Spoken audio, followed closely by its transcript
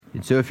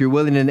And so if you're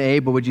willing and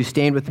able, would you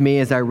stand with me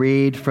as I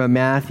read from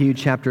Matthew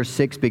chapter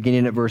 6,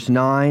 beginning at verse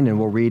 9, and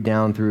we'll read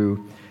down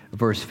through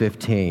verse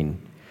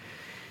 15.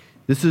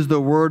 This is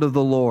the word of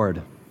the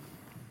Lord.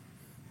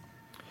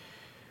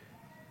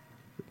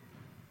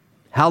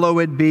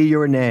 Hallowed be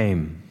your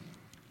name.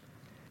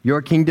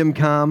 Your kingdom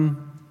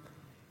come,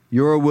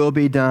 your will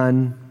be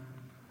done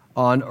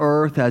on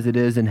earth as it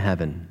is in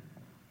heaven.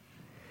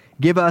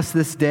 Give us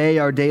this day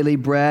our daily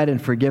bread,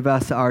 and forgive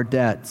us our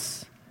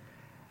debts,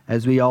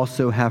 as we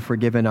also have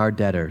forgiven our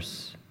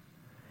debtors.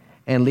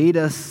 And lead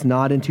us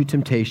not into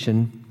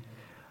temptation,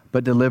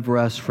 but deliver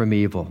us from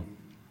evil.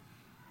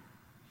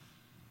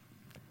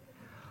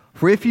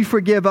 For if you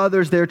forgive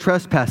others their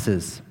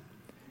trespasses,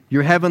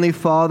 your heavenly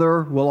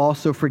Father will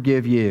also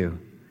forgive you.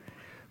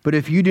 But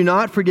if you do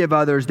not forgive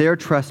others their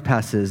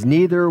trespasses,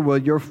 neither will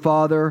your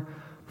Father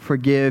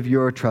forgive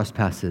your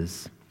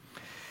trespasses.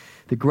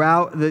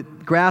 The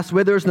grass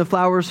withers and the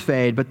flowers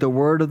fade, but the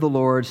word of the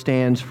Lord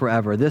stands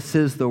forever. This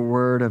is the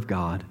word of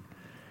God.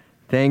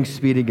 Thanks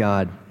be to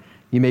God.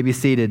 You may be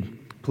seated,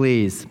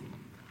 please.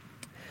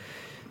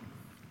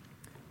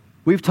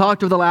 We've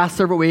talked over the last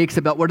several weeks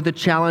about what are the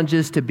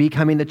challenges to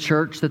becoming the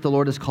church that the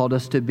Lord has called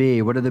us to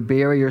be. What are the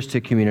barriers to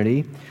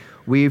community?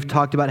 We've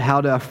talked about how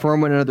to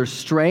affirm one another's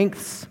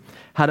strengths,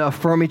 how to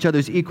affirm each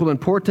other's equal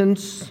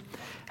importance,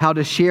 how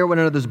to share one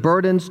another's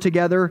burdens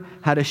together,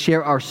 how to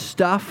share our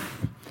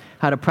stuff,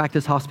 how to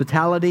practice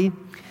hospitality,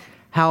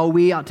 how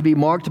we ought to be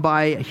marked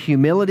by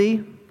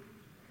humility,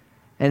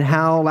 and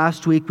how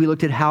last week we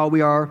looked at how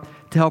we are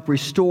to help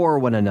restore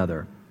one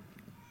another,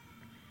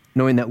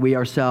 knowing that we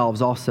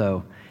ourselves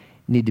also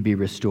need to be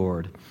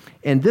restored.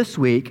 And this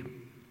week,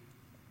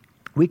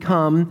 we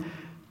come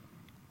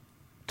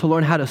to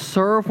learn how to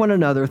serve one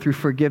another through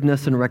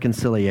forgiveness and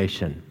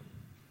reconciliation.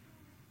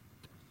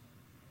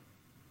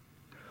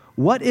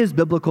 What is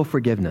biblical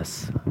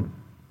forgiveness?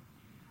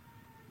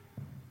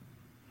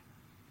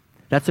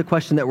 That's a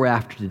question that we're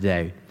after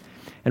today.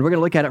 And we're going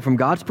to look at it from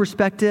God's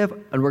perspective,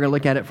 and we're going to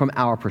look at it from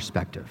our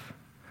perspective.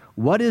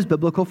 What is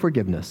biblical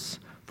forgiveness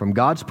from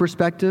God's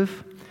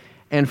perspective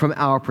and from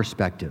our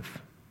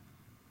perspective?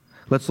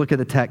 Let's look at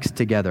the text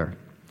together.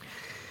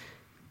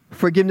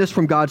 Forgiveness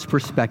from God's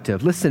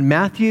perspective. Listen,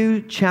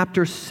 Matthew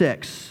chapter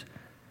 6,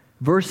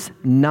 verse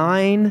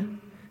 9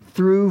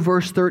 through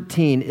verse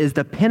 13 is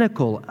the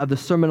pinnacle of the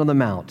Sermon on the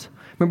Mount.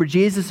 Remember,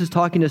 Jesus is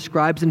talking to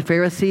scribes and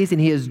Pharisees,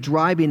 and he is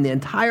driving the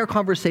entire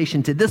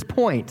conversation to this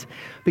point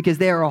because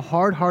they are a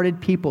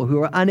hard-hearted people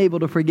who are unable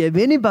to forgive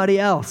anybody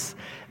else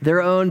their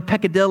own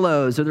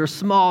peccadillos or their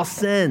small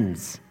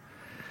sins.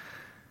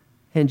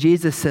 And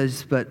Jesus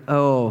says, but,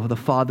 oh, the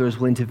Father is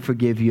willing to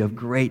forgive you of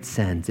great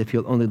sins if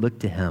you'll only look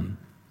to him.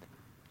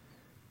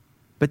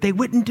 But they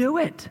wouldn't do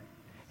it.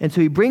 And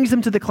so he brings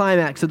them to the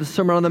climax of the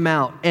Sermon on the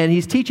Mount, and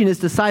he's teaching his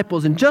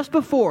disciples, and just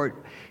before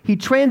he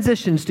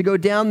transitions to go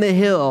down the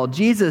hill,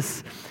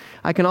 Jesus,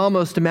 I can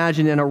almost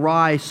imagine in a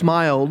wry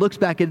smile, looks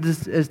back at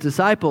his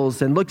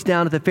disciples and looks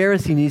down at the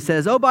Pharisee, and he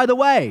says, oh, by the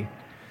way,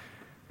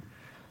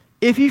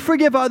 if you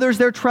forgive others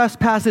their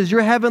trespasses,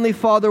 your heavenly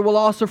Father will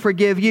also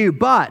forgive you.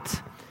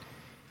 But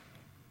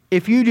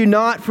if you do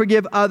not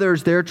forgive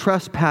others their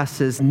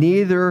trespasses,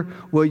 neither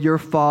will your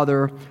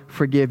Father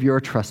forgive your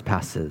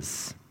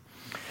trespasses.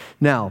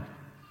 Now,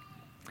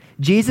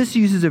 Jesus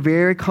uses a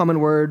very common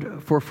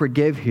word for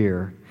forgive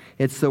here.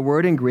 It's the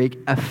word in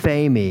Greek,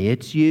 aphemi.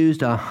 It's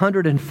used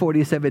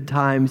 147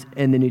 times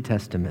in the New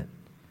Testament.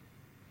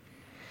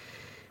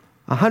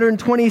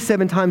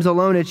 127 times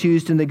alone it's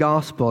used in the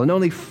gospel, and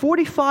only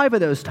 45 of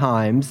those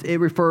times it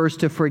refers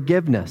to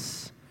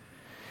forgiveness.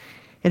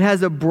 It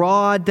has a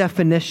broad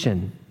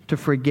definition to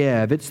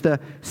forgive. It's the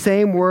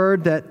same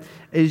word that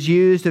is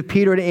used of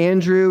Peter and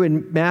Andrew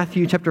in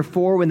Matthew chapter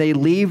 4 when they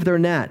leave their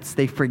nets.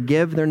 They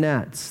forgive their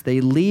nets.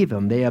 They leave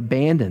them. They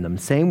abandon them.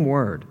 Same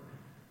word.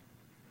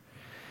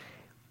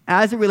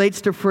 As it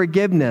relates to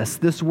forgiveness,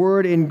 this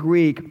word in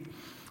Greek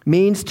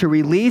means to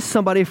release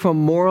somebody from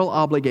moral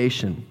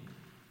obligation.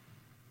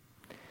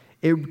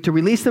 To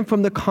release them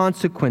from the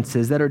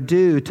consequences that are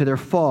due to their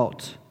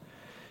fault.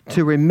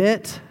 To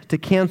remit, to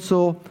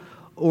cancel,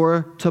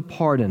 or to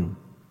pardon.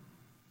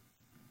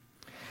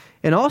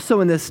 And also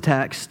in this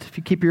text, if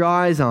you keep your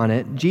eyes on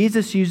it,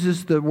 Jesus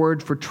uses the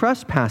word for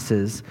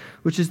trespasses,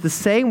 which is the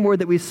same word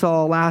that we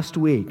saw last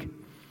week.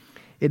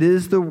 It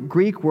is the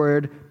Greek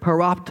word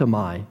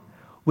paroptomai,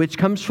 which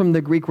comes from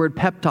the Greek word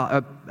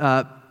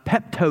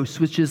peptos,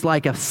 which is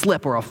like a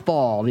slip or a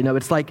fall. You know,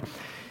 it's like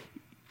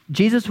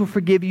Jesus will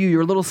forgive you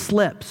your little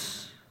slips.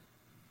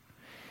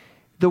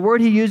 The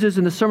word he uses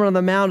in the Sermon on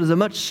the Mount is a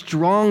much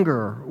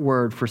stronger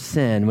word for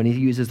sin when he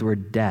uses the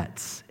word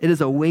debts. It is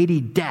a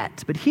weighty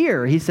debt. But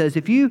here he says,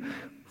 if you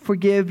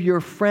forgive your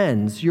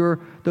friends,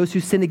 those who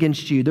sin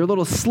against you, their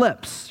little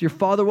slips, your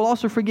Father will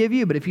also forgive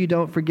you. But if you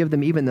don't forgive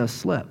them even those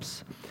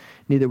slips,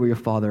 neither will your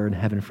Father in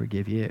heaven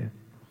forgive you.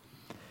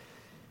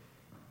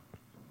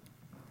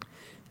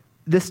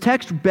 This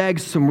text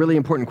begs some really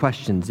important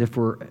questions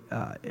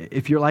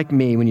if you're like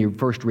me when you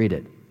first read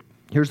it.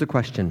 Here's the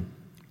question.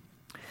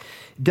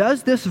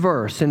 Does this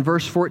verse in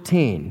verse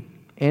 14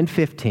 and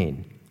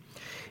 15.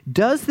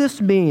 Does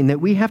this mean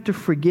that we have to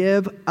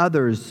forgive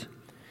others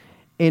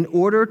in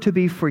order to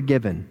be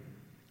forgiven,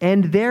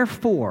 and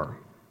therefore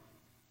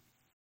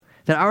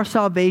that our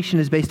salvation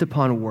is based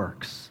upon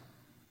works?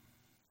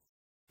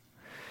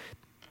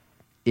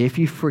 If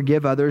you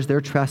forgive others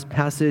their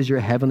trespasses, your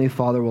heavenly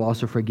Father will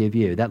also forgive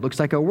you. That looks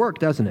like a work,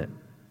 doesn't it?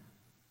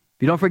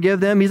 If you don't forgive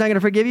them, he's not going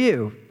to forgive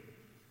you.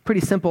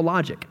 Pretty simple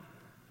logic.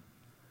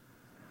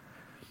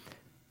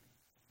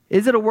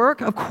 Is it a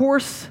work? Of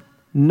course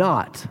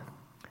not.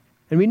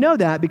 And we know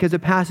that because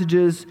of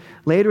passages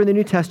later in the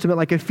New Testament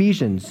like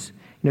Ephesians.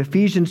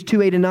 Ephesians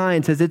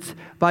 2:8-9 says, it's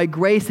by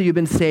grace that you've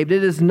been saved.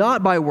 It is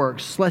not by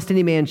works, lest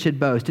any man should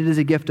boast. It is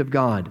a gift of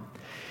God.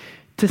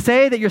 To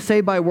say that you're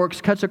saved by works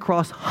cuts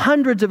across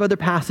hundreds of other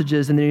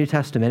passages in the New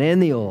Testament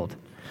and the Old.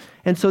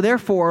 And so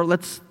therefore,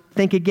 let's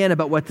think again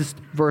about what this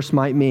verse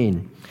might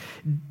mean.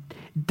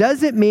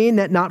 Does it mean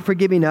that not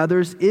forgiving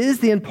others is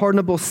the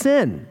unpardonable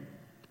sin?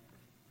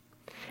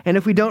 And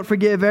if we don't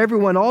forgive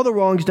everyone all the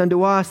wrongs done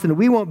to us, then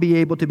we won't be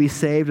able to be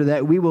saved, or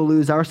that we will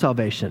lose our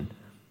salvation?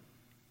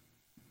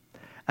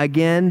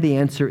 Again, the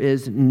answer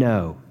is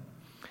no.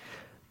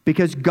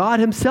 Because God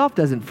himself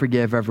doesn't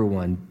forgive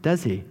everyone,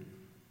 does he?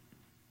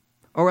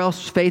 Or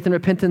else faith and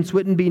repentance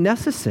wouldn't be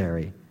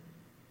necessary.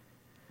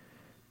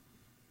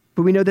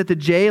 But we know that the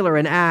jailer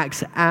in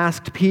Acts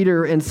asked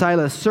Peter and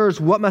Silas,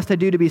 "Sirs, what must I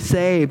do to be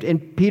saved?"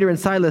 And Peter and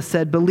Silas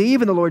said,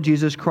 "Believe in the Lord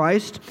Jesus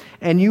Christ,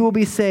 and you will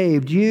be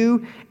saved,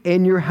 you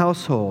and your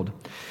household."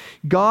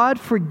 God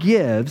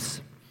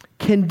forgives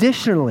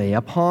conditionally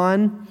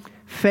upon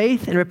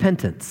faith and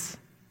repentance.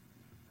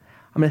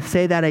 I'm going to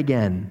say that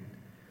again.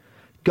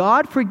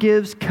 God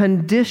forgives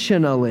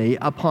conditionally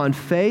upon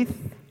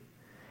faith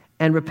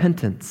and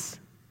repentance.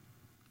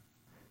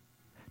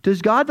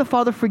 Does God the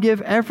Father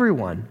forgive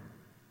everyone?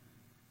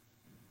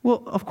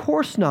 Well, of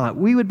course not.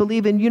 We would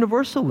believe in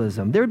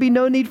universalism. There would be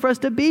no need for us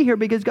to be here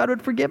because God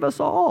would forgive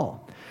us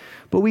all.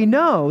 But we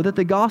know that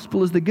the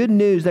gospel is the good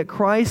news that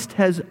Christ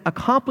has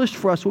accomplished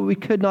for us what we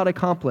could not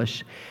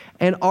accomplish.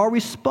 And our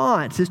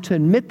response is to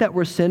admit that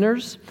we're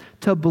sinners,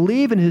 to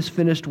believe in his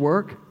finished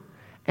work,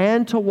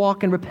 and to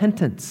walk in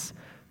repentance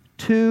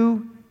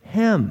to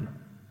him.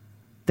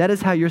 That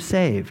is how you're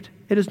saved.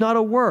 It is not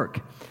a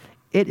work.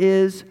 It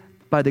is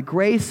by the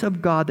grace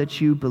of God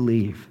that you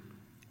believe.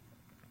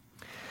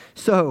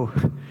 So,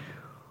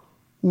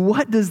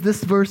 what does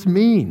this verse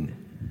mean?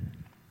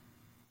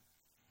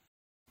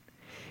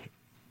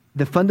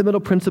 The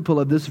fundamental principle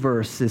of this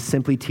verse is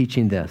simply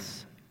teaching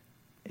this.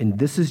 And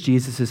this is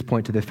Jesus'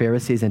 point to the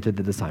Pharisees and to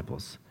the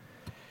disciples.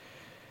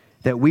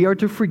 That we are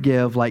to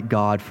forgive like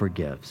God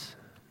forgives.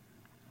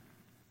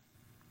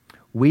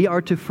 We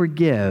are to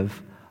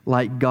forgive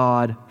like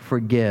God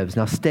forgives.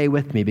 Now stay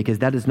with me, because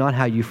that is not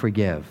how you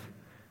forgive.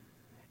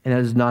 And that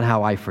is not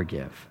how I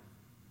forgive.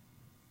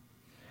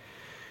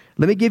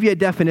 Let me give you a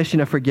definition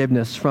of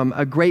forgiveness from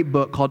a great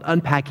book called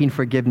Unpacking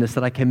Forgiveness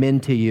that I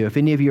commend to you. If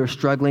any of you are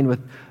struggling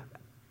with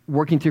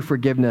working through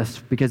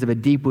forgiveness because of a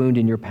deep wound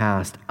in your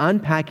past,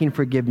 Unpacking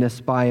Forgiveness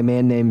by a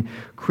man named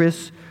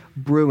Chris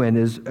Bruin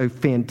is a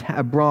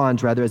fantastic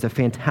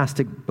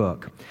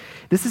book.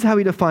 This is how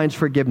he defines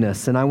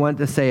forgiveness, and I want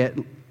to say it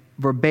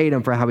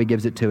verbatim for how he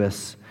gives it to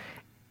us.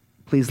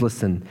 Please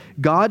listen.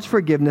 God's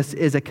forgiveness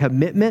is a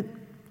commitment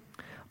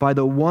by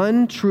the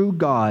one true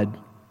God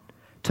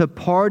to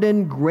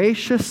pardon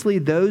graciously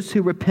those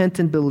who repent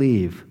and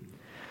believe,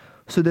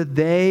 so that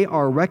they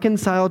are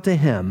reconciled to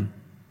him,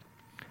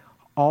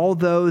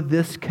 although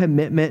this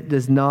commitment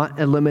does not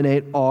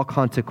eliminate all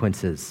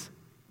consequences.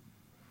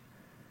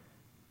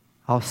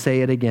 I'll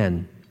say it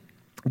again.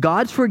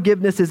 God's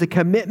forgiveness is a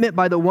commitment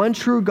by the one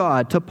true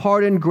God to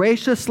pardon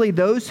graciously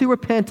those who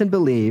repent and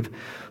believe,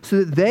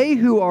 so that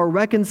they are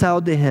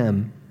reconciled to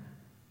him,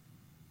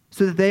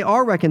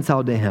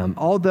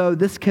 although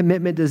this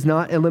commitment does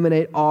not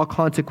eliminate all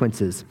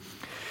consequences.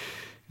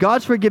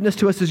 God's forgiveness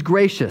to us is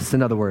gracious,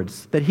 in other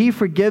words, that he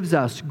forgives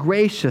us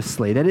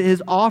graciously, that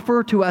his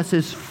offer to us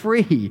is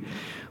free,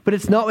 but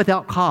it's not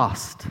without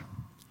cost.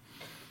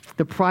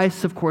 The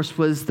price, of course,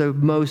 was the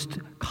most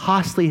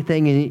costly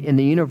thing in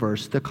the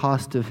universe, the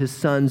cost of his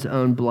son's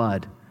own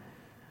blood.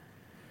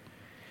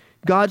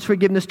 God's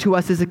forgiveness to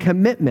us is a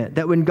commitment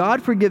that when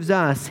God forgives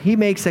us, he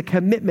makes a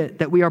commitment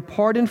that we are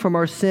pardoned from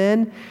our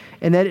sin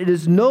and that it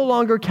is no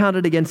longer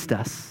counted against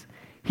us.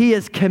 He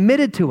is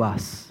committed to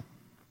us.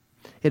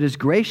 It is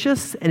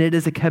gracious and it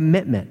is a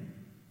commitment.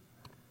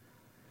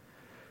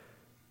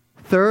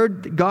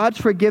 Third, God's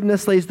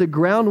forgiveness lays the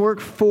groundwork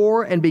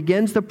for and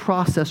begins the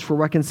process for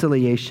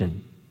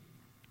reconciliation.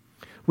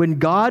 When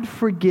God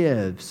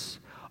forgives,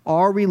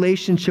 our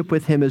relationship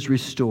with him is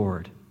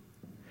restored.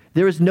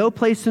 There is no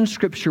place in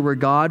Scripture where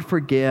God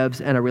forgives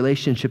and a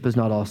relationship is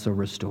not also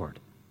restored.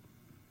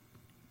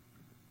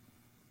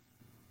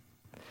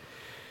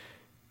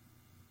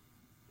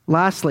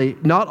 Lastly,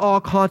 not all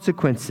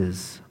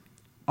consequences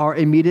are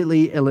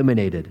immediately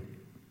eliminated.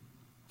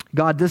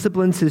 God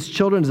disciplines his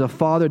children as a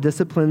father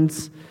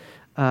disciplines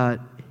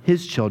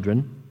his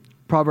children,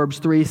 Proverbs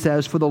 3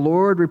 says, "For the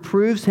Lord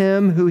reproves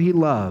him who he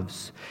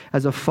loves,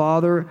 as a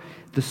father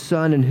the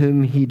son in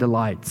whom he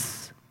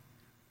delights."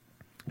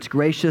 It's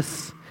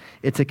gracious,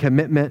 it's a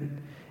commitment,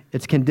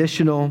 it's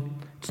conditional,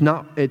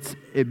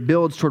 it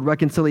builds toward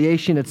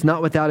reconciliation, it's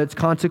not without its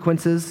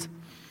consequences.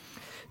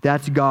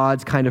 That's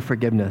God's kind of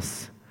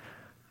forgiveness.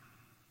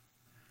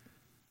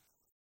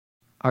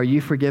 Are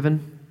you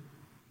forgiven?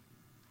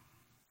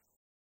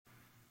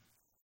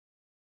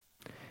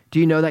 Do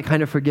you know that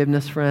kind of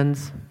forgiveness,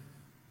 friends?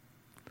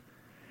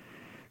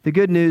 The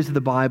good news of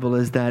the Bible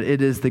is that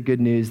it is the good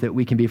news that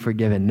we can be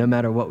forgiven no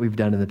matter what we've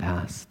done in the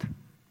past.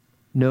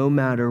 No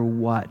matter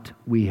what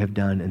we have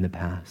done in the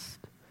past.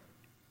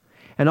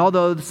 And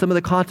although some of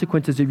the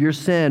consequences of your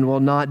sin will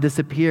not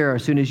disappear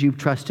as soon as you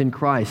trust in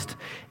Christ,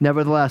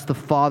 nevertheless, the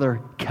Father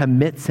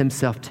commits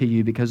himself to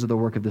you because of the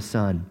work of the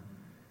Son.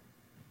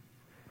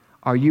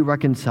 Are you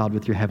reconciled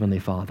with your Heavenly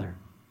Father?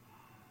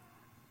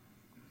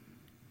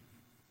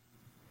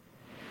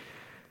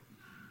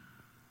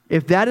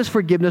 If that is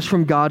forgiveness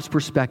from God's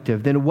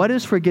perspective, then what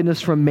is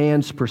forgiveness from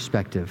man's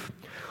perspective?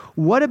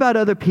 What about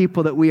other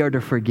people that we are to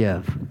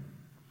forgive?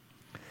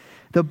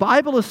 The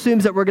Bible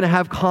assumes that we're going to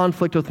have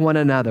conflict with one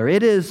another.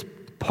 It is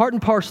part and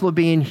parcel of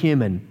being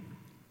human.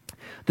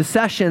 The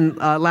session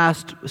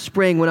last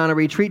spring went on a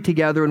retreat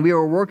together, and we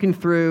were working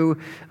through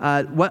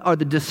what are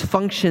the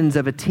dysfunctions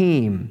of a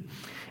team.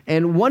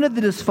 And one of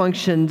the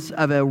dysfunctions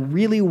of a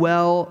really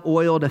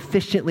well-oiled,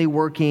 efficiently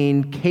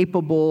working,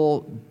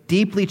 capable,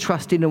 deeply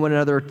trusting in one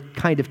another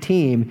kind of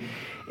team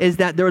is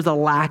that there is a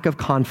lack of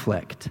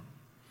conflict.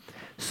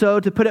 So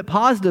to put it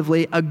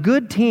positively, a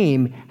good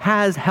team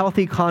has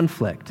healthy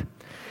conflict.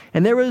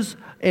 And there is,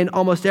 in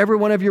almost every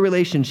one of your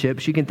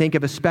relationships, you can think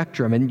of a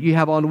spectrum. And you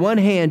have, on one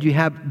hand, you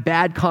have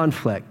bad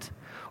conflict,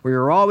 where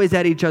you're always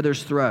at each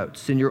other's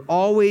throats, and you're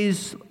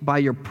always, by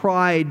your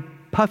pride,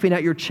 puffing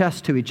out your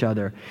chest to each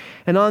other.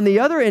 And on the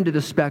other end of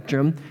the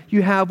spectrum,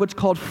 you have what's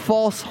called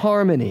false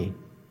harmony,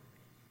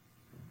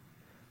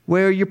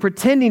 where you're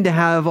pretending to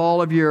have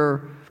all of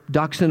your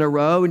ducks in a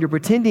row, and you're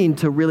pretending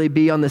to really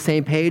be on the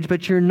same page,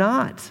 but you're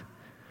not.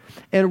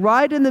 And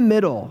right in the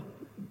middle,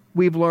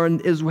 we've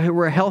learned, is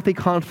where healthy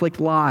conflict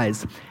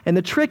lies. And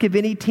the trick of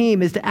any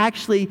team is to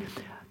actually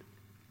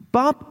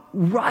bump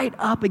right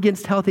up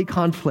against healthy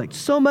conflict,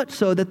 so much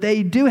so that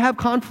they do have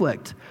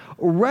conflict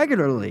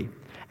regularly.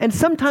 And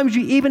sometimes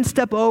you even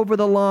step over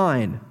the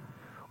line,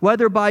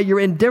 whether by your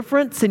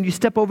indifference and you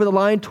step over the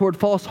line toward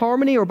false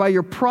harmony, or by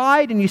your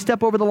pride and you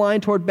step over the line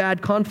toward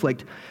bad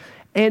conflict.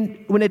 And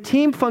when a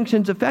team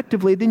functions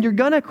effectively, then you're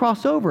going to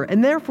cross over.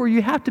 And therefore,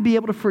 you have to be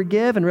able to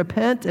forgive and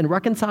repent and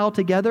reconcile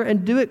together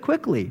and do it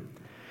quickly.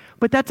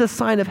 But that's a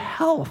sign of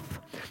health.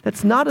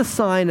 That's not a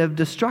sign of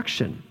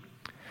destruction.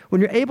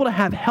 When you're able to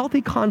have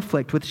healthy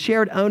conflict with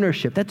shared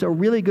ownership, that's a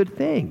really good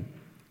thing.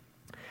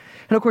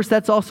 And of course,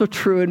 that's also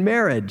true in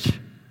marriage.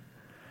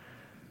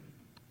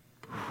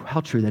 How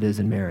true that is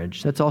in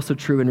marriage. That's also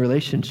true in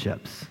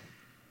relationships.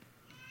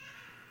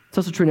 It's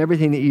also true in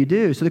everything that you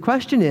do. So the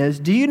question is,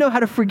 do you know how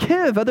to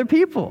forgive other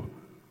people?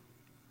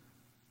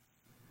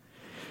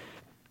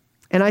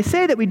 And I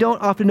say that we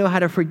don't often know how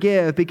to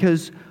forgive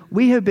because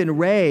I have been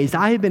raised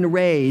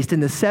in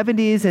the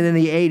 70s and in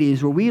the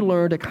 80s, where we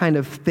learned a kind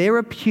of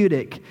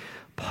therapeutic,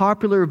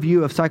 popular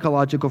view of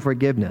psychological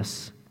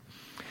forgiveness.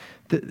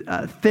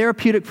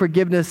 Therapeutic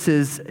forgiveness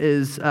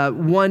is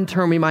one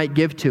term we might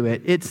give to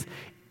it.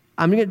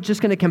 I'm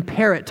just going to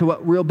compare it to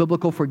what real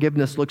biblical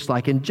forgiveness looks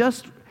like, and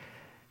just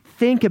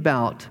think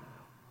about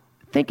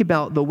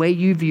the way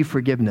you view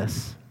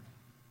forgiveness.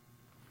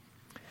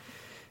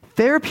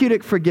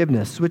 Therapeutic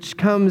forgiveness, which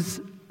comes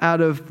out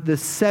of the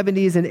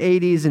 70s and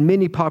 80s and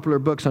many popular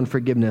books on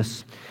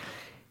forgiveness,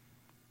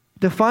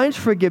 defines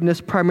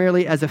forgiveness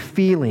primarily as a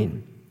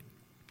feeling.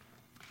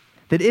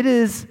 That it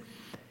is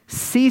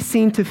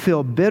ceasing to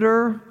feel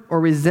bitter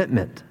or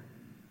resentment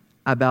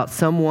about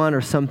someone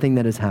or something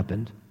that has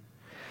happened.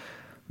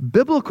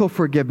 Biblical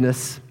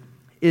forgiveness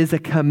is a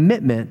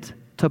commitment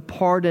to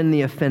pardon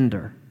the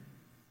offender.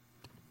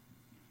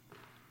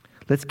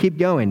 Let's keep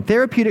going.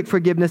 Therapeutic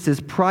forgiveness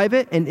is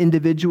private and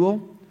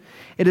individual.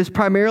 It is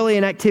primarily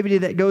an activity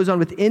that goes on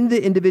within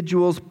the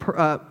individual's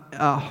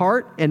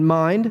heart and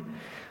mind.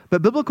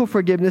 But biblical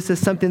forgiveness is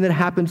something that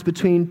happens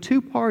between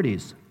two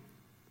parties.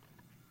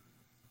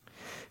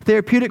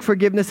 Therapeutic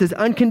forgiveness is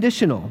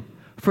unconditional.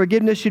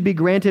 Forgiveness should be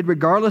granted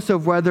regardless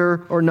of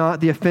whether or not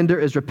the offender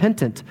is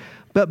repentant.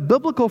 But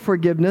biblical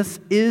forgiveness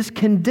is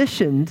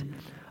conditioned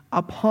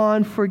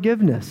upon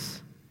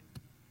forgiveness.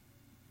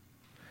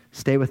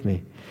 Stay with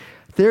me.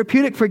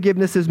 Therapeutic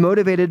forgiveness is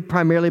motivated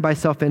primarily by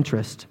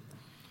self-interest.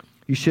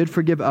 You should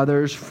forgive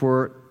others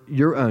for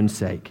your own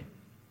sake.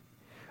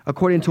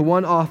 According to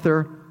one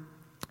author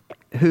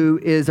who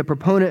is a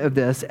proponent of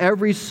this,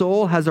 every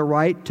soul has a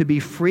right to be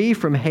free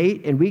from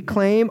hate, and we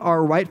claim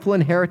our rightful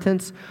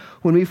inheritance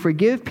when we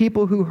forgive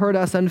people who hurt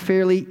us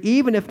unfairly,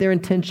 even if their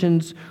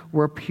intentions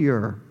were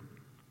pure.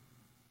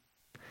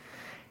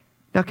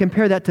 Now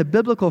compare that to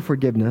biblical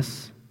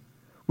forgiveness,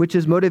 which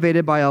is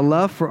motivated by a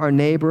love for our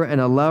neighbor and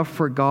a love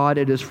for God.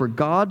 It is for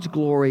God's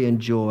glory and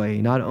joy,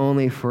 not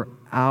only for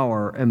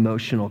our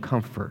emotional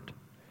comfort.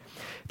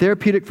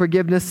 Therapeutic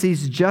forgiveness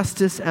sees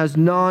justice as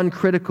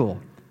non-critical.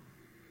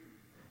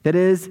 That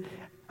is,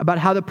 about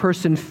how the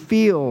person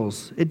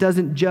feels. It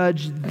doesn't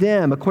judge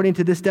them. According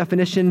to this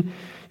definition,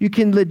 you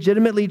can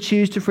legitimately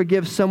choose to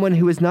forgive someone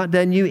who has not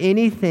done you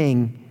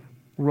anything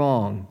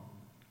wrong.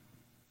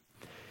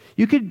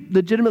 You could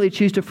legitimately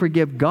choose to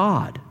forgive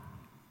God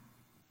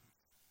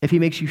if he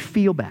makes you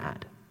feel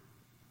bad.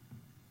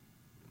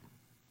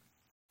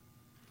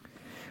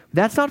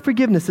 That's not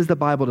forgiveness as the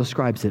Bible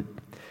describes it.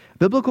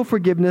 Biblical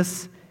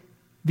forgiveness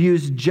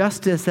views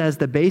justice as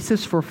the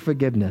basis for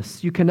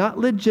forgiveness. You cannot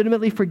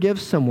legitimately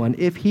forgive someone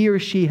if he or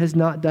she has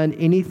not done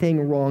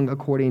anything wrong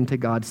according to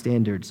God's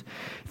standards.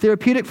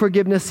 Therapeutic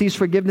forgiveness sees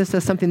forgiveness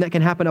as something that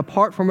can happen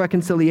apart from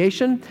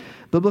reconciliation.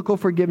 Biblical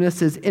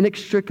forgiveness is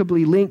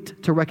inextricably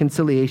linked to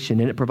reconciliation,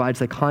 and it provides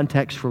the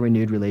context for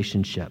renewed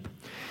relationship.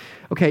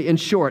 Okay, in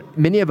short,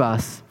 many of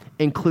us,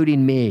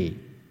 including me,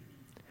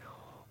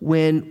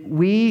 when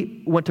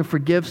we want to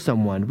forgive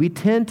someone, we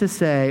tend to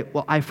say,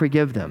 well, I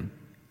forgive them.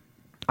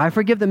 I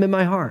forgive them in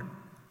my heart.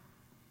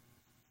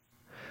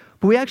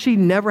 But we actually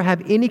never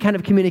have any kind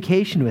of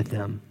communication with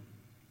them.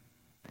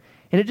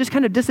 And it just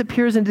kind of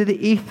disappears into the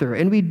ether.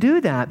 And we do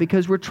that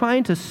because we're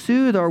trying to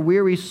soothe our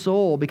weary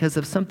soul because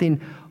of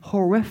something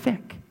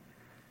horrific.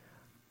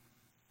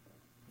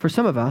 For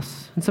some of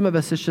us, and some of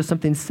us it's just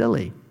something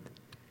silly.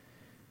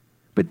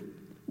 But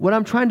what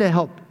I'm trying to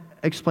help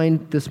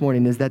explain this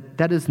morning is that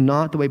that is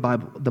not the way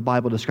the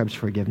Bible describes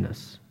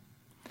forgiveness.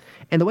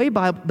 And the way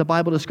the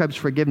Bible describes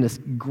forgiveness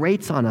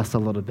grates on us a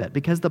little bit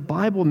because the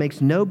Bible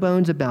makes no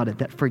bones about it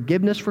that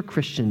forgiveness for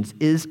Christians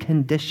is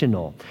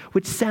conditional,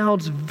 which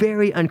sounds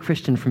very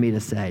unchristian for me to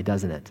say,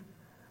 doesn't it?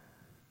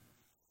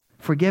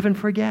 Forgive and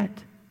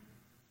forget.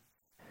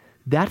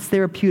 That's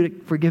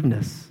therapeutic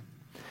forgiveness.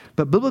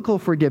 But biblical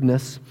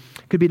forgiveness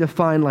could be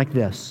defined like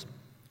this.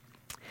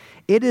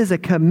 It is a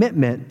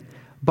commitment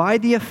by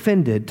the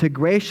offended to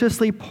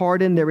graciously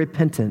pardon their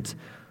repentant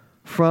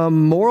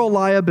from moral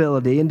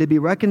liability and to be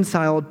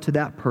reconciled to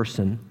that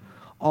person,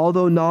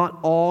 although not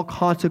all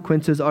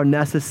consequences are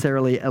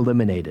necessarily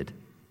eliminated.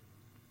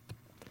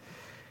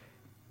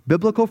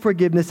 Biblical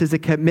forgiveness is a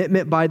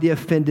commitment by the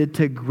offended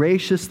to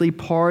graciously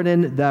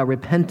pardon the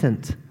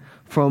repentant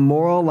from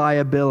moral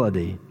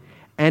liability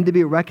and to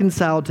be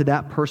reconciled to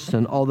that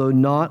person, although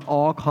not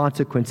all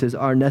consequences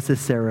are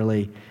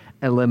necessarily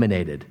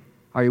eliminated.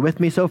 Are you with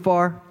me so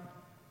far?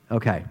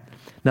 Okay.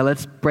 Now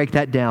let's break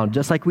that down.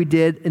 Just like we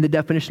did in the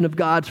definition of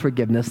God's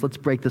forgiveness, let's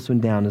break this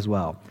one down as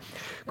well.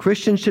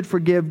 Christians should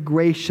forgive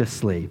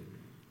graciously.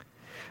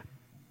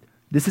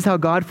 This is how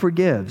God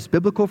forgives.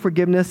 Biblical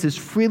forgiveness is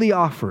freely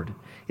offered.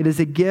 It is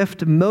a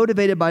gift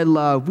motivated by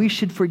love. We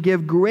should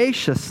forgive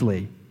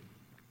graciously.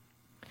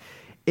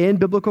 In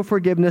biblical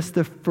forgiveness,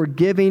 the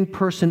forgiving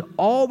person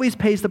always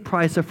pays the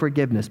price of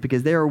forgiveness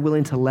because they are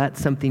willing to let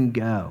something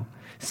go.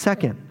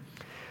 Second,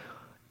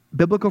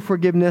 biblical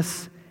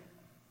forgiveness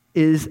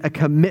is a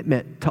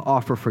commitment to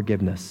offer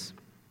forgiveness.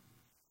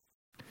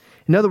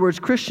 In other words,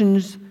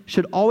 Christians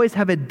should always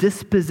have a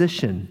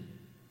disposition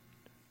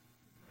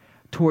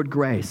toward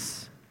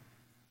grace,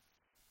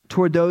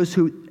 toward those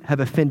who have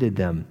offended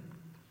them.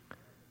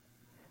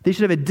 They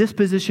should have a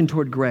disposition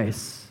toward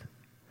grace.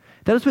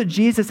 That is what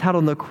Jesus had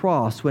on the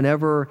cross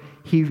whenever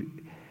he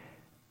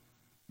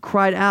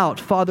cried out,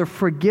 "Father,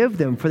 forgive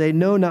them, for they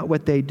know not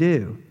what they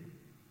do."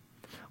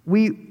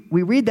 We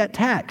read that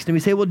text and we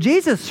say, well,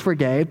 Jesus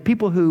forgave.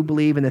 People who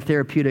believe in the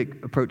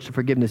therapeutic approach to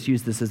forgiveness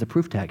use this as a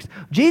proof text.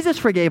 Jesus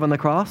forgave on the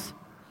cross.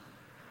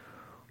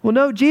 Well,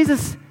 no,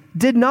 Jesus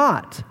did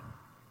not.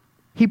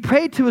 He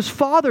prayed to his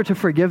Father to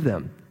forgive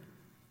them.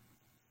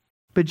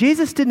 But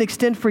Jesus didn't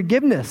extend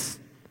forgiveness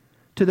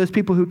to those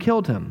people who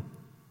killed him.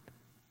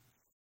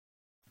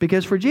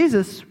 Because for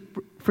Jesus,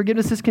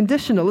 forgiveness is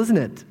conditional, isn't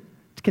it?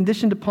 It's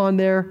conditioned upon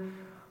their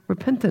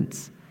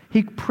repentance.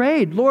 He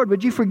prayed, Lord,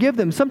 would you forgive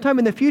them? Sometime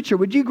in the future,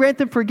 would you grant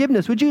them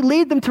forgiveness? Would you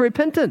lead them to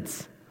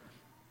repentance?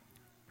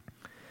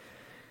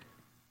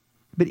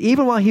 But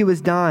even while he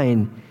was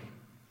dying,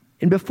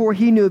 and before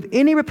he knew of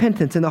any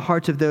repentance in the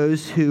hearts of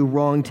those who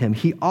wronged him,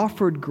 he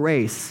offered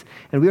grace,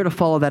 and we are to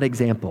follow that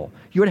example.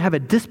 You are to have a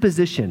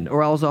disposition,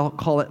 or as I'll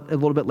call it a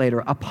little bit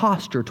later, a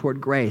posture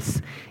toward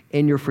grace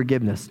in your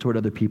forgiveness toward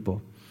other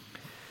people.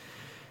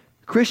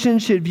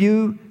 Christians should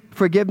view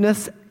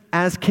forgiveness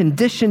as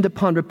conditioned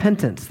upon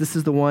repentance. This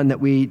is the one that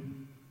we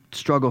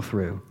struggle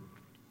through.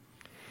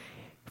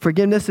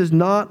 Forgiveness is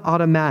not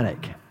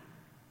automatic.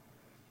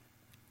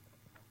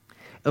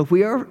 If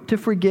we are to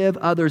forgive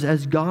others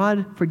as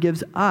God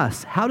forgives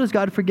us, how does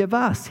God forgive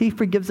us? He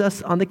forgives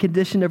us on the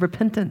condition of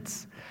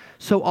repentance.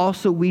 So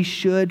also we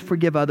should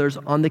forgive others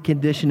on the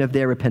condition of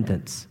their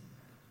repentance.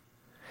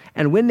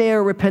 And when they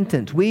are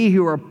repentant, we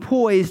who are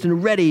poised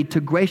and ready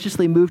to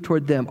graciously move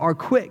toward them are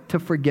quick to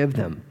forgive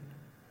them.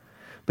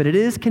 But it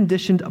is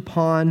conditioned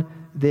upon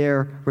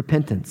their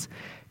repentance.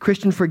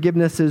 Christian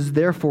forgiveness is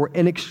therefore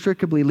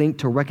inextricably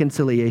linked to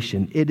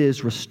reconciliation. It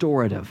is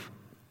restorative.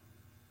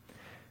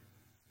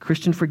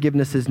 Christian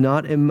forgiveness is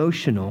not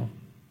emotional,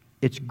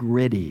 it's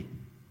gritty.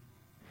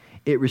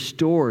 It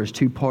restores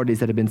two parties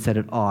that have been set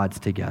at odds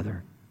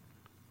together.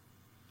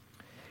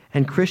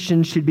 And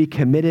Christians should be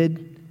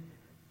committed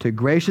to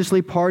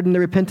graciously pardon the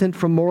repentant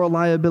from moral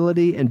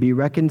liability and be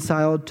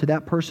reconciled to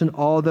that person,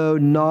 although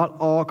not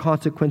all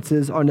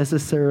consequences are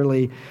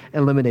necessarily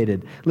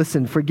eliminated.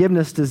 Listen,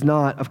 forgiveness does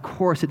not, of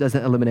course it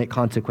doesn't eliminate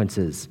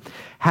consequences.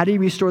 How do you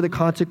restore the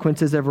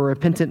consequences of a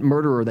repentant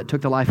murderer that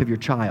took the life of your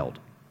child?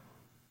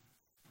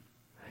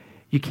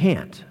 You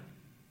can't.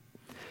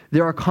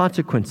 There are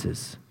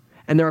consequences.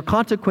 And there are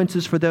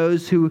consequences for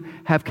those who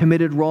have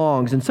committed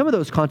wrongs. And some of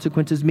those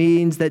consequences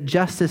means that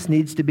justice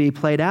needs to be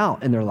played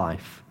out in their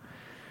life.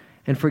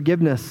 And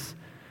forgiveness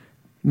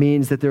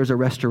means that there's a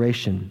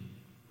restoration.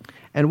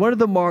 And one of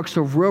the marks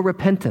of real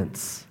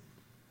repentance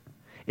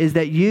is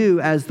that you,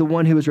 as the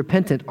one who is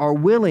repentant, are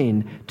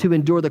willing to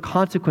endure the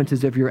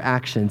consequences of your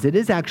actions. It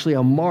is actually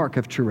a mark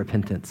of true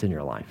repentance in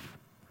your life.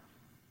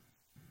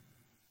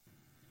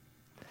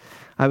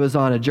 I was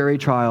on a jury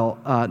trial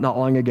not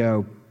long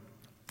ago,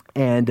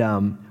 and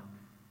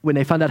when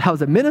they found out I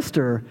was a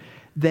minister,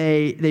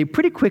 they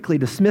pretty quickly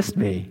dismissed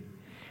me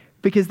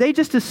because they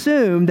just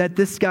assumed that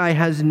this guy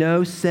has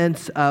no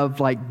sense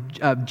of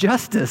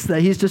justice,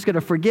 that he's just going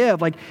to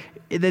forgive. Like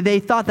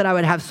they thought that I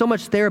would have so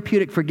much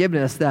therapeutic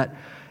forgiveness that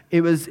it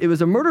was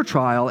a murder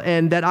trial,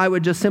 and that I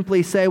would just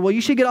simply say, well,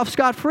 you should get off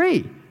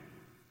scot-free.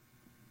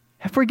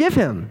 Forgive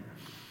him.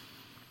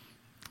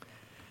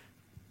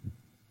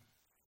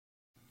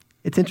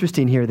 It's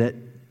interesting here that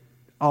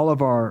all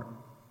of our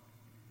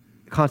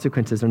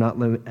consequences are not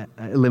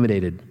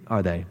eliminated,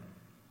 are they?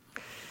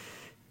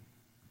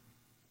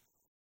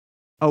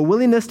 A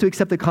willingness to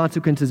accept the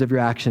consequences of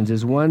your actions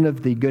is one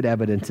of the good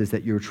evidences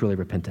that you're truly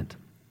repentant.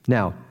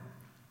 Now,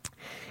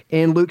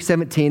 in Luke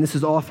 17, this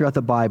is all throughout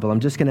the Bible. I'm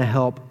just going to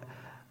help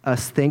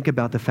us think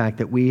about the fact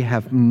that we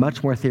have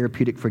much more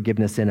therapeutic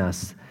forgiveness in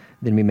us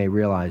than we may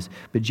realize.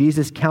 But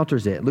Jesus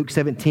counters it. Luke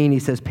 17, he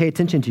says, pay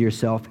attention to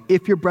yourself.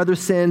 If your brother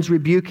sins,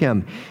 rebuke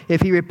him. If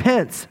he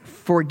repents,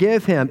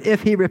 forgive him.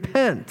 If he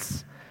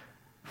repents,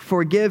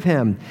 forgive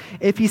him.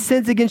 If he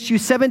sins against you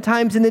 7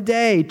 times in the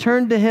day,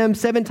 turn to him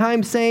 7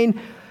 times saying,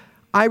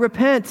 I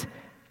repent.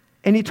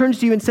 And he turns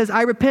to you and says,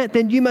 I repent.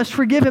 Then you must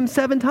forgive him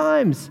 7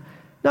 times.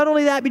 Not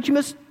only that, but you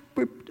must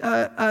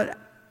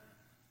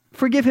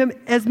forgive him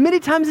as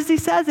many times as he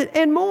says it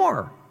and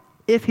more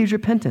if he's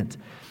repentant.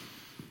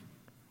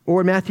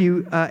 Or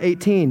Matthew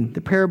 18,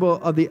 the parable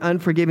of the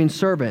unforgiving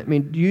servant. I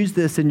mean, use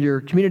this in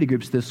your community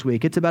groups this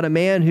week. It's about a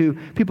man who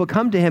people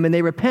come to him and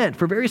they repent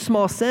for very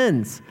small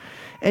sins.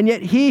 And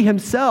yet he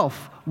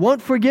himself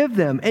won't forgive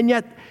them. And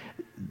yet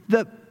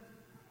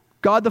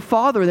God the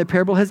Father in the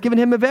parable has given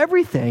him of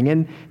everything.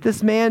 And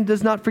this man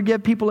does not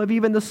forgive people of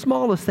even the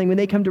smallest thing when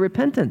they come to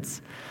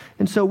repentance.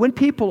 And so when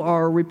people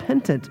are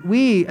repentant,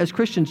 we as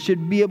Christians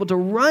should be able to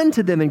run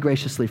to them and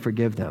graciously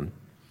forgive them.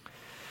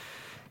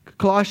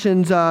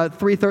 Colossians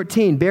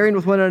 3:13, bearing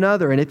with one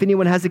another, and if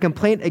anyone has a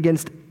complaint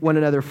against one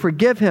another,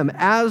 forgive him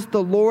as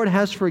the Lord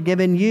has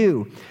forgiven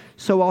you.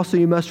 So also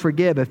you must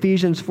forgive.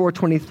 Ephesians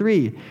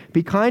 4:23,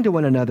 be kind to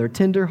one another,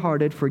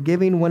 tender-hearted,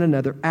 forgiving one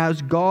another,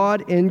 as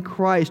God in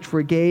Christ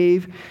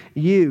forgave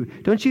you.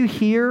 Don't you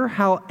hear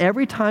how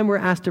every time we're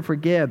asked to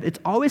forgive, it's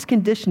always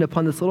conditioned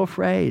upon this little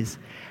phrase,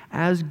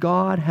 as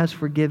God has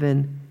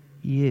forgiven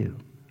you.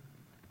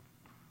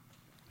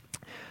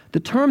 The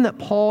term that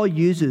Paul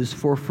uses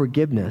for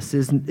forgiveness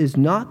is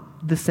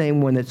not the same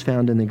one that's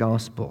found in the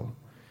gospel.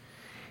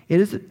 It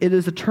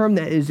is a term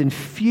that is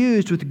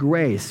infused with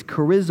grace,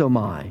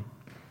 charizomai.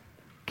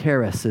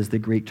 Charis is the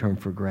Greek term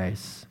for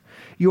grace.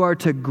 You are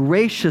to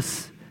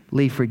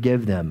graciously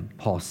forgive them,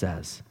 Paul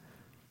says.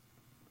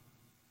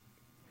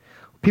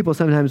 People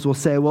sometimes will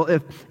say, well,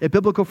 if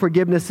biblical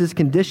forgiveness is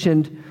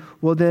conditioned,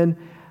 well then,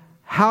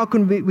 how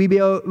can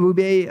we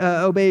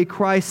obey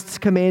Christ's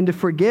command to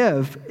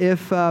forgive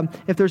if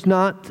there's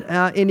not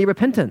any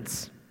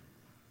repentance?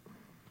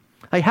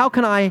 Like, how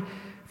can I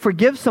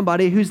forgive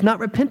somebody who's not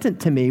repentant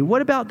to me?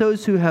 What about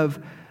those who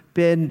have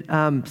been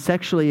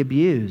sexually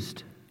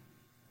abused?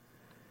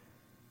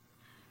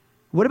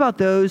 What about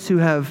those who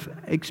have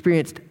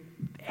experienced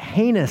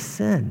heinous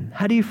sin?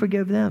 How do you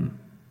forgive them?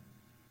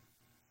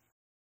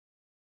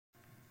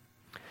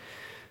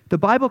 The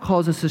Bible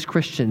calls us as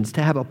Christians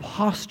to have a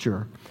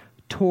posture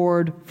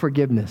toward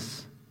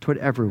forgiveness, toward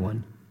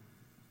everyone.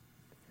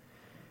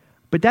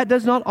 But that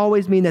does not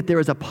always mean that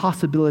there is a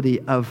possibility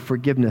of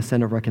forgiveness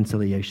and of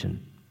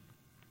reconciliation.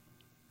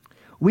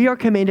 We are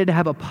commanded to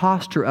have a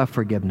posture of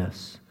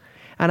forgiveness.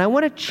 And I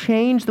want to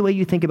change the way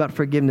you think about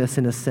forgiveness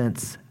in a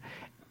sense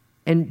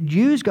and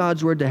use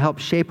God's word to help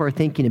shape our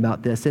thinking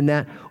about this, in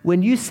that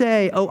when you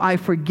say, oh, I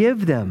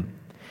forgive them,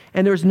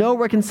 and there's no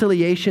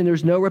reconciliation,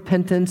 there's no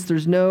repentance,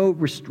 there's no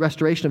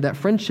restoration of that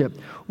friendship,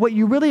 what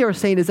you really are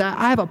saying is that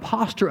I have a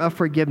posture of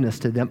forgiveness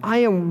to them. I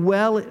am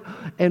well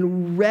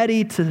and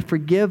ready to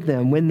forgive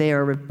them when they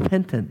are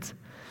repentant.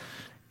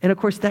 And of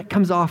course, that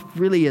comes off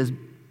really as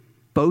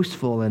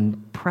boastful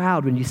and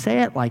proud when you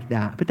say it like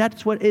that, but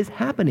that's what is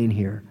happening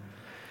here.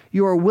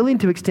 You are willing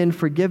to extend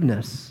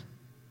forgiveness.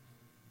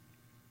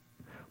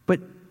 But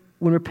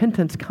when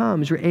repentance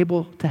comes, you're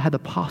able to have the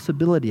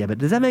possibility of it.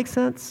 Does that make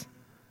sense?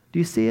 Do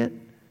you see it?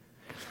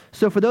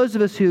 So for those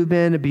of us who've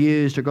been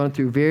abused or gone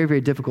through very,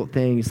 very difficult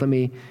things, let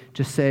me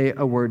just say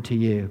a word to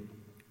you.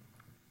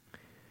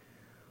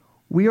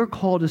 We are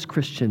called as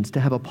Christians to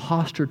have a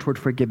posture toward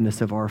forgiveness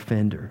of our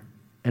offender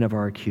and of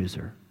our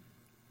accuser.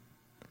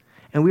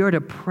 And we are to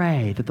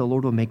pray that the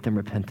Lord will make them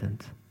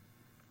repentant.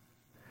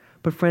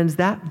 But friends,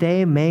 that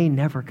day may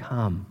never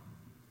come.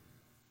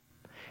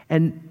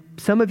 And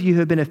some of you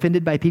have been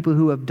offended by people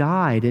who have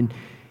died, and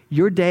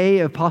your day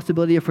of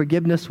possibility of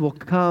forgiveness will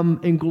come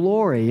in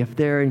glory if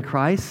they're in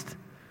Christ.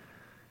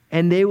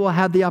 And they will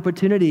have the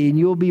opportunity, and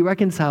you will be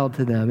reconciled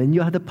to them, and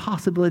you'll have the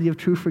possibility of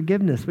true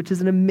forgiveness, which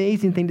is an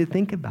amazing thing to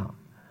think about.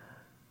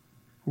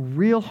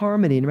 Real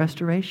harmony and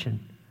restoration.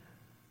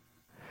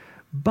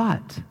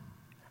 But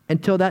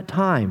until that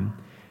time,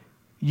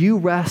 you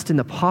rest in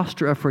the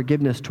posture of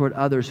forgiveness toward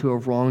others who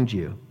have wronged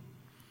you.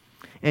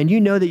 And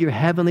you know that your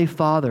heavenly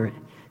Father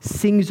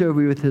sings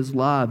over you with his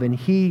love, and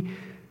he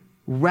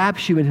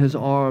wraps you in his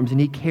arms, and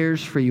he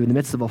cares for you in the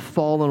midst of a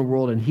fallen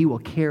world, and he will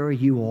carry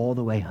you all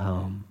the way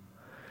home.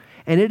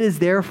 And it is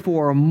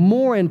therefore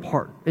more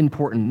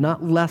important,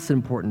 not less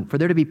important, for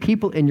there to be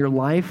people in your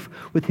life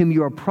with whom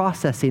you are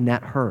processing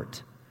that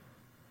hurt.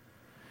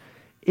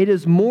 It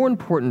is more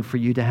important for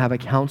you to have a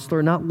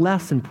counselor, not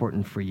less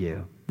important for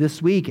you.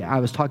 This week, I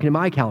was talking to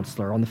my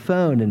counselor on the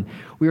phone, and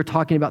we were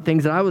talking about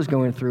things that I was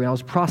going through, and I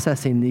was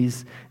processing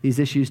these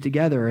issues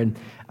together and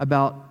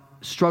about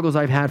struggles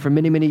I've had for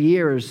many, many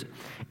years.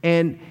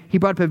 And he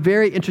brought up a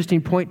very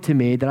interesting point to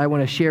me that I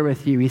want to share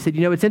with you. He said,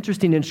 it's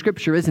interesting in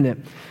Scripture, isn't it,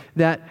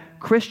 that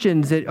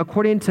Christians,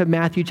 according to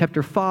Matthew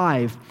chapter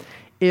 5,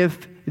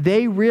 if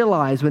they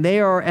realize when they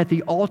are at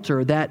the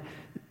altar that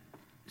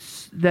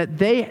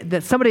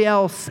somebody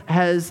else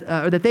has,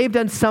 or that they've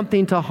done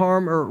something to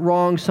harm or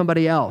wrong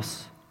somebody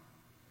else,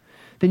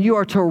 then you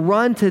are to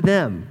run to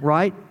them,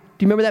 right?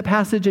 Do you remember that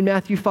passage in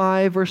Matthew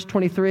 5, verse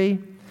 23?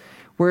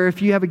 Where if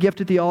you have a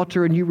gift at the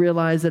altar and you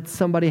realize that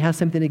somebody has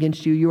something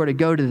against you, you are to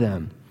go to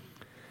them.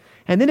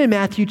 And then in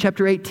Matthew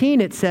chapter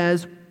 18, it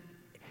says,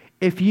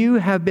 if you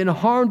have been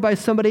harmed by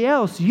somebody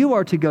else, you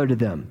are to go to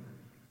them.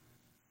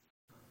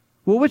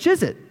 Well, which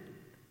is it?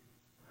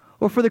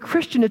 Well, for the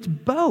Christian, it's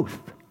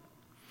both.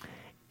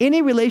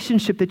 Any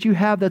relationship that you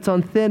have that's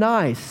on thin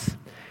ice,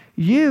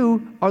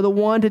 you are the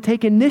one to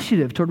take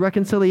initiative toward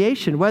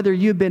reconciliation, whether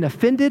you've been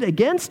offended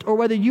against or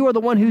whether you are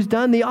the one who's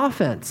done the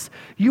offense.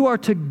 You are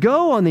to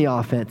go on the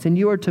offense, and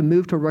you are to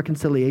move toward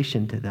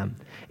reconciliation to them,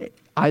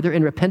 either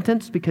in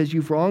repentance because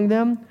you've wronged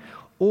them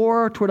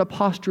or toward a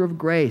posture of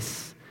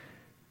grace,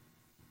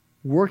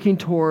 working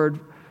toward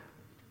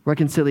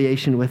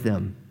reconciliation with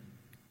them.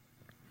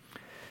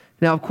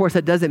 Now, of course,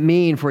 that doesn't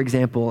mean, for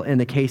example, in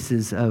the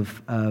cases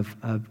of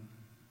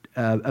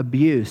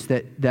abuse,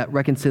 that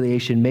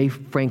reconciliation may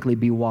frankly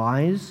be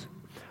wise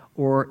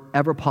or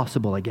ever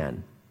possible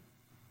again.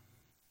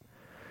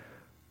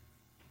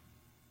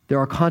 There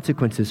are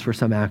consequences for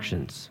some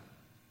actions.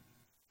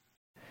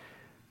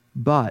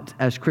 But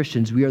as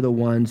Christians, we are the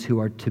ones who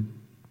are to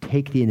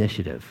take the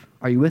initiative.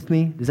 Are you with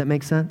me? Does that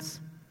make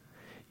sense?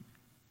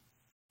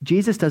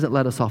 Jesus doesn't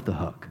let us off the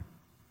hook.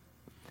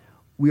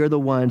 We are the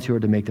ones who are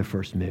to make the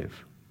first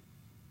move,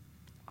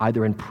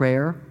 either in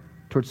prayer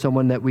towards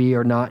someone that we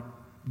are not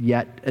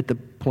yet at the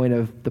point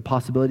of the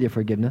possibility of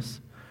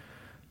forgiveness,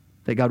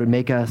 that God would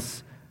make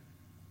us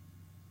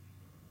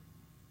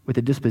with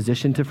a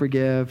disposition to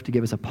forgive, to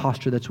give us a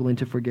posture that's willing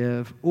to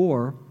forgive,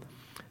 or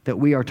that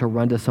we are to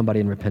run to somebody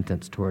in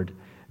repentance toward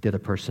the other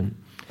person.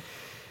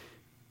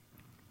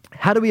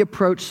 How do we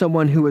approach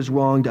someone who has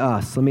wronged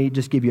us? Let me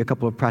just give you a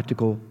couple of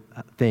practical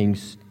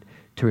things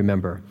to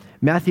remember.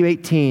 Matthew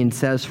 18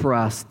 says for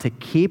us to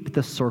keep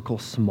the circle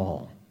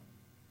small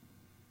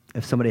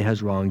if somebody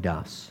has wronged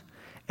us.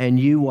 And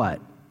you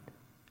what?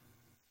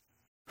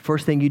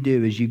 First thing you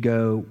do is you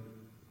go,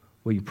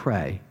 well, you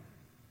pray.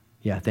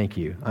 Yeah, thank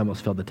you. I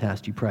almost failed the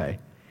test. You pray.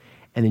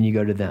 And then you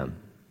go to them.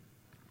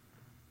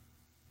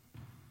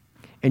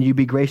 And you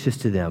be gracious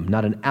to them,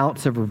 not an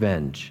ounce of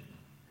revenge.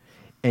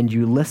 And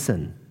you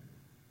listen.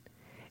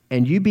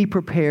 And you be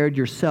prepared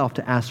yourself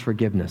to ask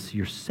forgiveness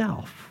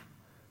yourself,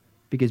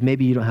 because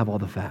maybe you don't have all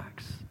the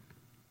facts.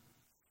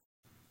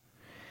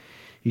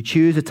 You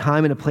choose a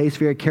time and a place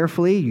very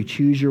carefully. You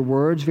choose your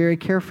words very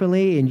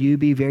carefully, and you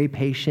be very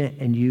patient,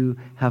 and you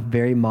have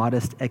very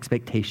modest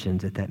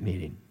expectations at that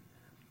meeting.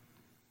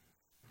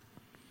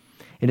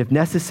 And if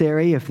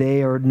necessary, if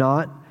they are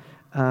not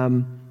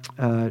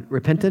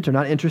repentant or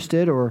not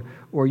interested, or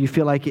you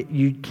feel like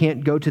you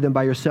can't go to them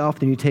by yourself,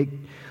 then you take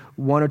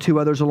one or two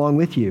others along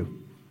with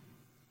you,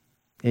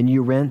 and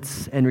you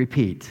rinse and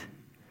repeat.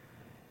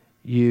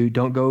 You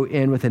don't go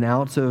in with an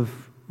ounce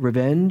of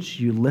revenge.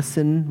 You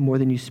listen more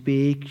than you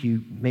speak.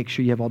 You make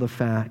sure you have all the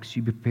facts.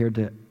 You be prepared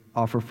to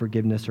offer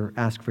forgiveness or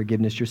ask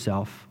forgiveness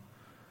yourself.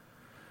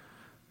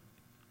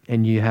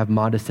 And you have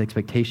modest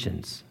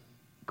expectations.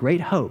 Great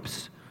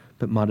hopes,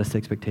 but modest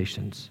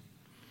expectations.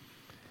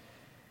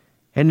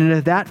 And then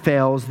if that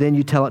fails, then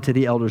you tell it to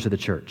the elders of the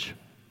church.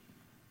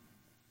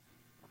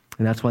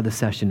 And that's why the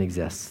session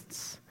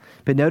exists.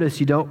 But notice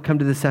you don't come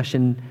to the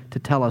session to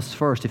tell us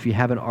first if you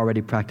haven't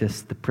already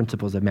practiced the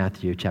principles of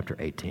Matthew chapter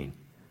 18.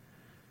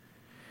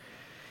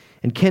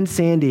 And Ken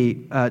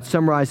Sande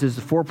summarizes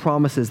the 4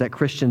 promises that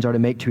Christians are to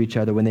make to each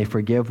other when they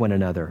forgive one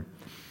another.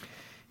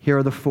 Here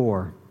are the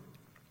 4.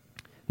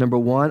 Number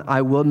 1,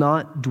 I will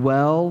not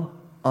dwell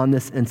on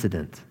this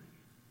incident.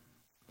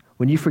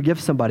 When you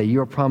forgive somebody, you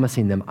are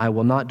promising them, I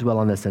will not dwell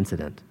on this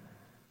incident.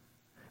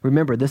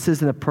 Remember, this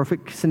isn't a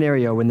perfect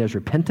scenario when there's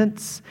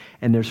repentance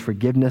and there's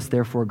forgiveness,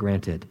 therefore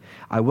granted.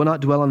 I will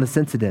not dwell on this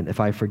incident if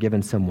I've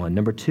forgiven someone.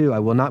 Number 2, I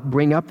will not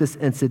bring up this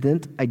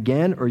incident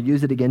again or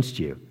use it against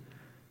you.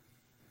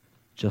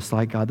 Just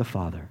like God the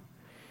Father.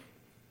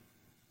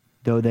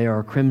 Though they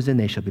are crimson,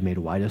 they shall be made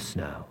white as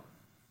snow,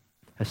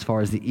 as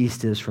far as the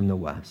east is from the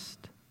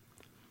west.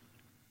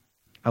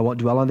 I won't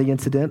dwell on the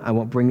incident. I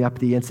won't bring up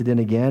the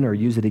incident again or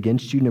use it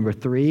against you. Number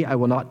 3, I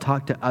will not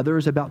talk to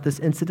others about this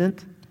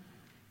incident.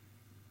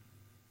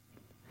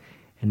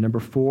 And number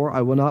 4,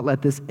 I will not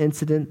let this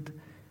incident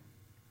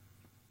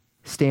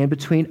stand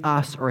between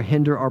us or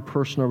hinder our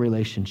personal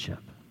relationship.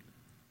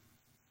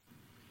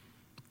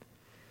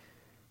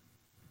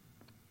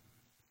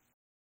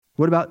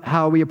 What about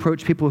how we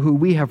approach people who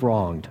we have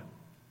wronged?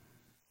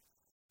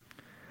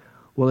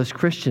 Well, as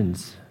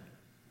Christians,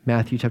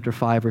 Matthew chapter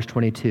 5, verse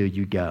 22,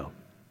 you go.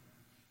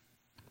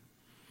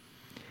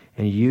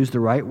 And you use the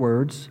right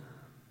words,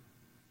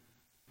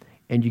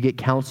 and you get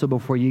counsel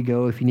before you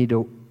go if you need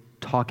to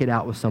talk it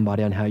out with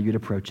somebody on how you'd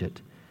approach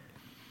it.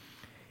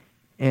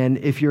 And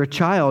if you're a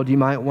child, you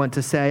might want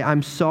to say,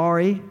 I'm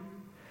sorry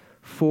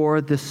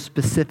for this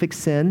specific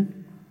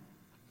sin.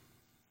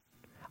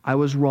 I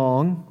was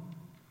wrong.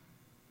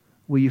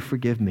 Will you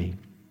forgive me?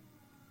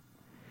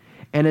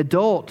 An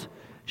adult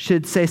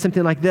should say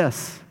something like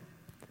this.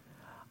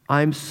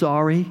 I'm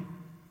sorry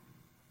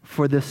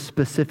for this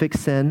specific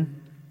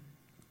sin.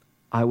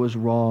 I was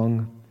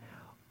wrong.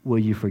 Will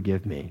you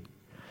forgive me?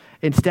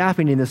 In staff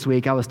meeting this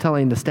week, I was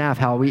telling the staff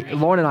how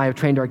Lauren and I have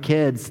trained our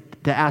kids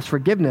to ask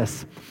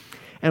forgiveness.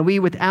 And we,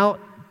 without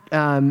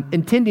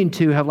intending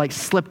to, have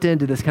slipped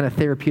into this kind of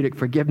therapeutic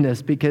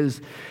forgiveness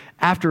because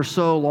after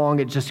so long,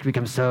 it just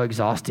becomes so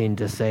exhausting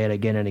to say it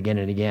again and again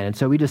and again. And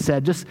so we just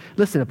said,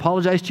 listen,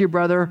 apologize to your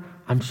brother.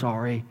 I'm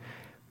sorry.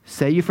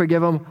 Say you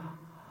forgive him.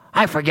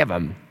 I forgive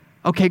him.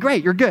 Okay,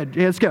 great. You're good.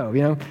 Let's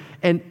go,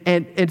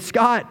 And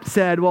Scott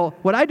said, well,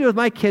 what I do with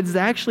my kids is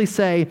I actually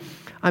say,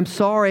 I'm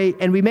sorry,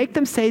 and we make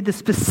them say the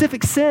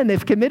specific sin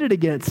they've committed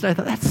against. And I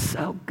thought, that's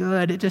so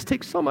good. It just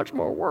takes so much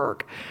more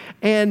work.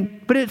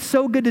 But it's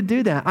so good to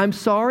do that. I'm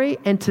sorry,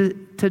 and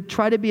to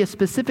try to be as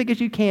specific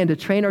as you can to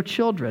train our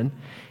children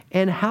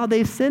and how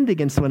they've sinned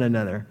against one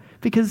another.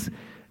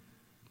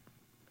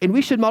 And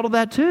we should model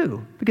that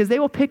too, because they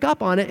will pick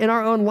up on it in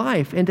our own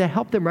life, and to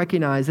help them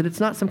recognize that it's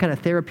not some kind of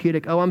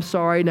therapeutic, oh, I'm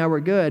sorry, now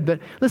we're good.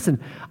 But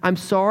listen, I'm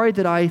sorry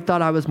that I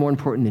thought I was more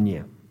important than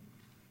you.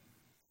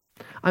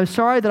 I'm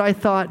sorry that I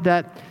thought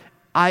that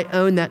I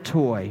own that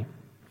toy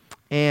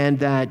and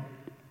that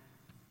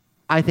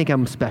I think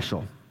I'm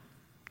special,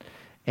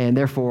 and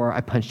therefore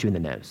I punched you in the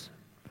nose,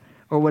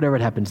 or whatever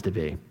it happens to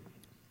be.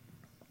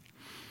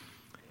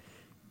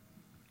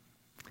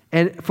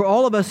 And for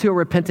all of us who are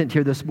repentant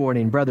here this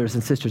morning, brothers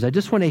and sisters, I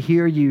just want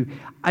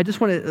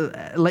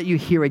to let you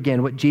hear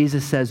again what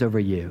Jesus says over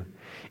you.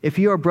 If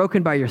you are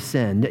broken by your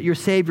sin, that your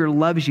Savior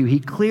loves you, He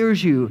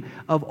clears you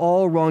of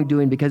all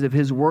wrongdoing because of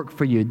His work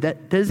for you.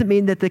 That doesn't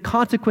mean that the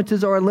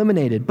consequences are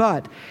eliminated,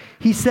 but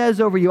He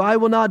says over you, I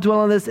will not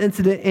dwell on this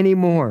incident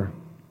anymore.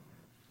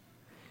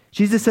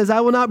 Jesus says, I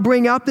will not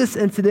bring up this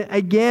incident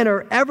again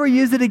or ever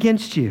use it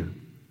against you.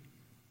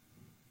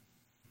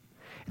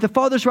 At the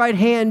Father's right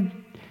hand,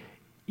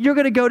 you're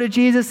going to go to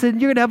Jesus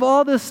and you're going to have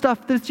all this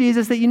stuff with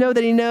Jesus that you know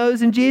that He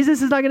knows, and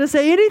Jesus is not going to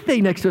say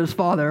anything next to His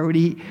Father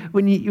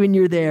when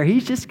you're there.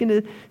 He's just going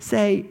to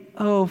say,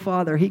 oh,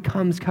 Father, He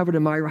comes covered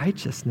in my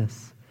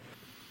righteousness.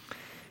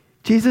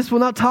 Jesus will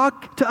not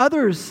talk to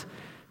others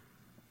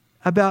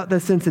about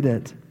this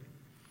incident.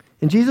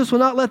 And Jesus will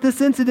not let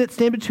this incident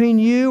stand between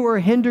you or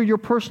hinder your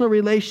personal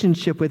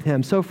relationship with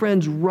Him. So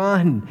friends,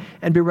 run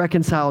and be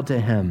reconciled to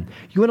Him.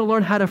 You want to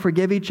learn how to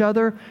forgive each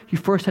other? You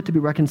first have to be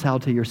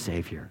reconciled to your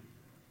Savior.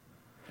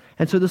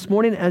 And so this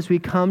morning, as we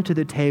come to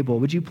the table,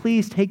 would you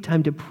please take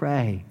time to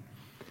pray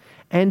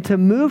and to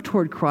move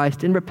toward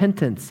Christ in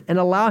repentance and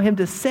allow Him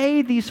to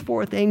say these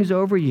 4 things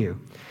over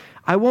you.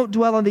 I won't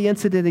dwell on the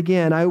incident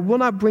again. I will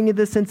not bring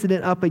this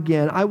incident up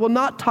again. I will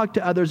not talk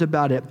to others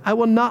about it. I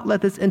will not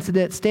let this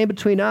incident stand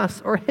between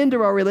us or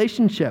hinder our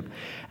relationship.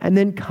 And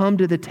then come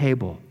to the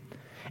table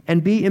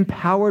and be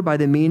empowered by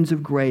the means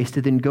of grace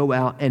to then go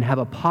out and have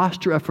a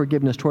posture of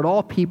forgiveness toward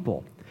all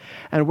people.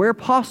 And where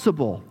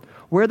possible,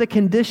 where the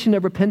condition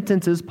of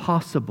repentance is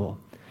possible,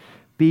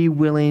 be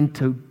willing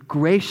to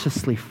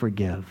graciously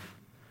forgive,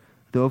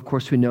 though of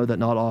course we know that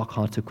not all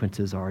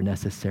consequences are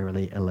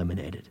necessarily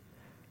eliminated.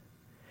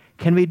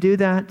 Can we do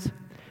that?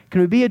 Can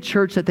we be a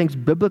church that thinks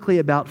biblically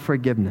about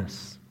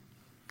forgiveness?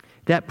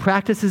 that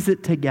practices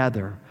it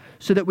together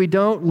so that we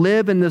don't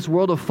live in this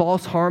world of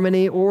false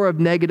harmony or of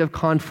negative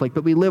conflict,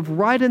 but we live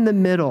right in the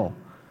middle.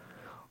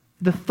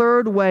 The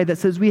third way that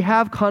says we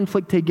have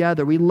conflict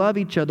together, we love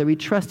each other, we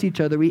trust each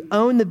other, we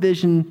own the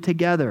vision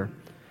together.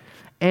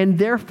 And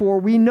therefore,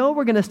 we know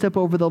we're going to step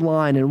over the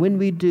line. And when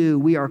we do,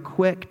 we are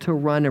quick to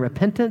run in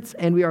repentance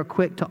and we are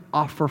quick to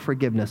offer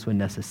forgiveness when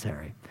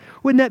necessary.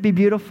 Wouldn't that be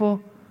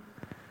beautiful?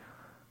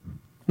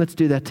 Let's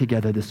do that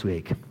together this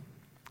week.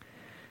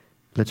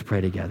 Let's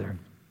pray together.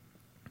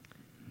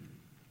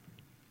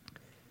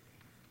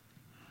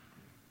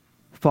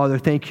 Father,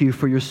 thank you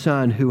for your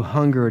Son who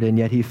hungered and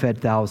yet he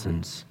fed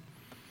thousands.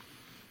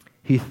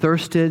 He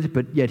thirsted,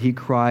 but yet he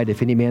cried,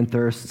 "If any man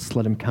thirsts,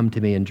 let him come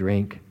to me and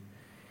drink."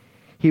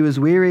 He was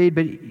wearied,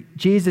 but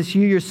Jesus,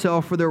 you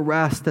yourself were the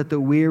rest that the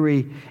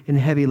weary and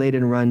heavy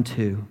laden run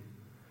to.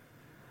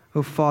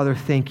 Oh, Father,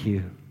 thank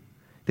you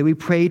that we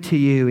pray to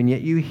you and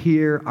yet you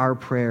hear our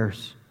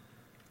prayers.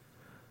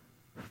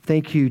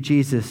 Thank you,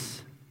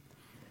 Jesus,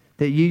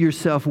 that you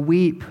yourself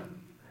weep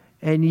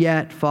and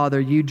yet, Father,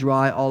 you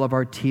dry all of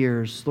our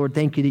tears. Lord,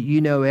 thank you that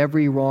you know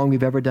every wrong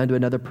we've ever done to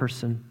another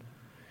person.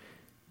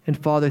 And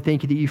Father,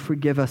 thank you that you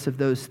forgive us of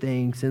those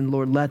things. And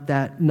Lord, let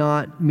that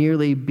not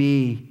merely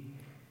be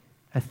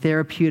a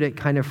therapeutic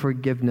kind of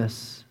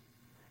forgiveness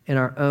in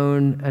our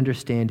own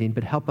understanding,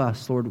 but help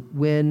us, Lord,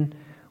 when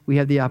we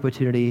have the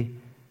opportunity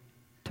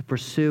to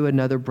pursue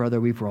another brother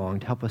we've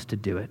wronged, help us to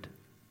do it.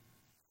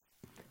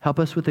 Help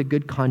us with a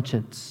good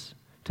conscience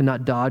to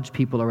not dodge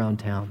people around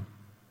town.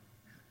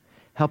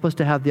 Help us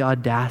to have the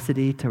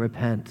audacity to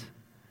repent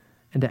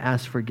and to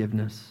ask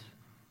forgiveness.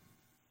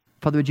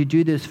 Father, would you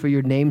do this for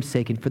your name's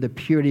sake and for the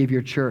purity of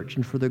your church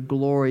and for the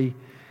glory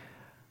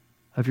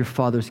of your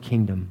Father's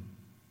kingdom?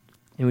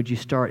 And would you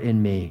start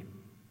in me?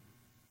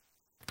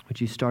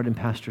 Would you start in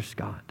Pastor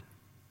Scott?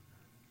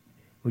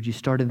 Would you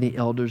start in the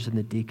elders and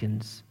the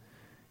deacons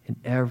and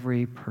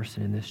every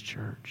person in this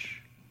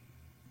church?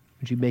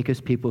 Would you make us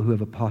people who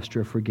have a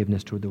posture of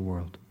forgiveness toward the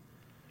world?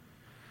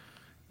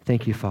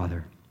 Thank you,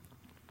 Father.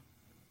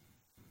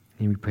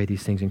 And we pray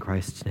these things in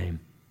Christ's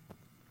name.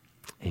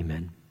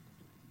 Amen.